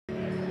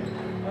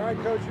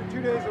right, Coach,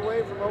 you're 2 days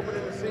away from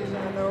opening the season.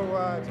 I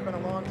know it's been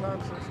a long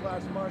time since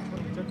last March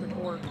when you took the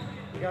court.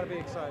 You got to be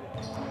excited.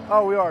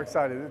 Oh, we are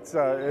excited. This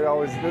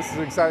is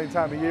an exciting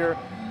time of year.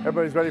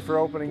 Everybody's ready for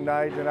opening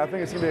night, and I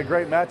think it's going to be a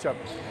great matchup.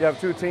 You have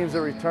two teams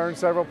that return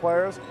several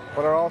players,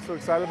 but are also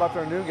excited about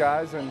their new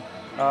guys,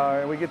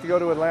 and we get to go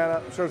to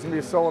Atlanta. I'm sure it's going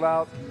to be sold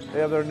out. They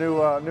have their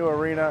new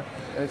arena,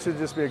 and it should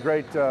just be a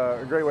great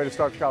way to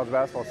start the college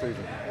basketball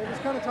season. And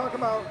just kind of talk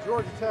about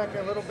Georgia Tech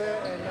a little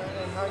bit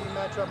and how you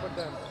match up with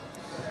them.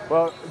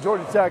 Well,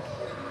 Georgia Tech,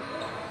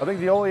 I think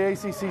the only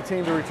ACC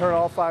team to return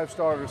all 5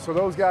 starters. So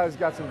those guys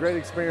got some great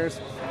experience,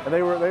 and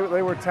they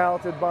were a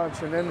talented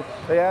bunch. And then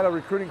they had a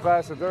recruiting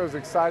class that they're as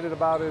excited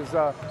about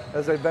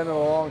as they've been in a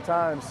long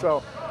time.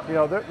 So, you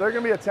know, they're going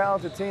to be a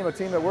talented team, a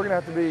team that we're going to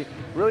have to be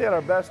really at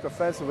our best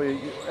offensively.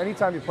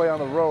 Anytime you play on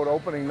the road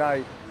opening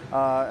night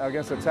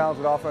against a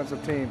talented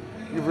offensive team,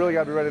 you've really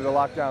got to be ready to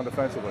lock down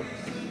defensively.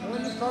 And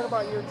let's just talk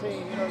about your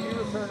team. You know, you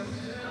return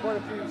quite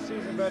a few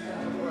seasoned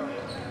veterans as well.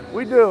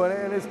 We do,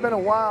 and it's been a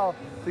while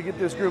to get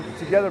this group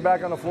together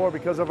back on the floor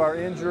because of our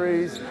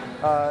injuries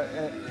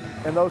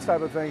and those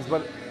type of things.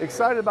 But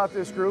excited about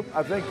this group.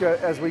 I think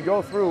as we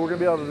go through, we're going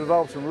to be able to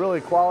develop some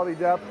really quality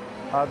depth.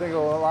 I think it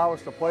will allow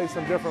us to play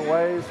some different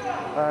ways,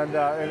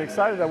 and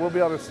excited that we'll be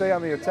able to stay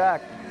on the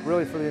attack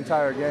really for the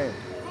entire game.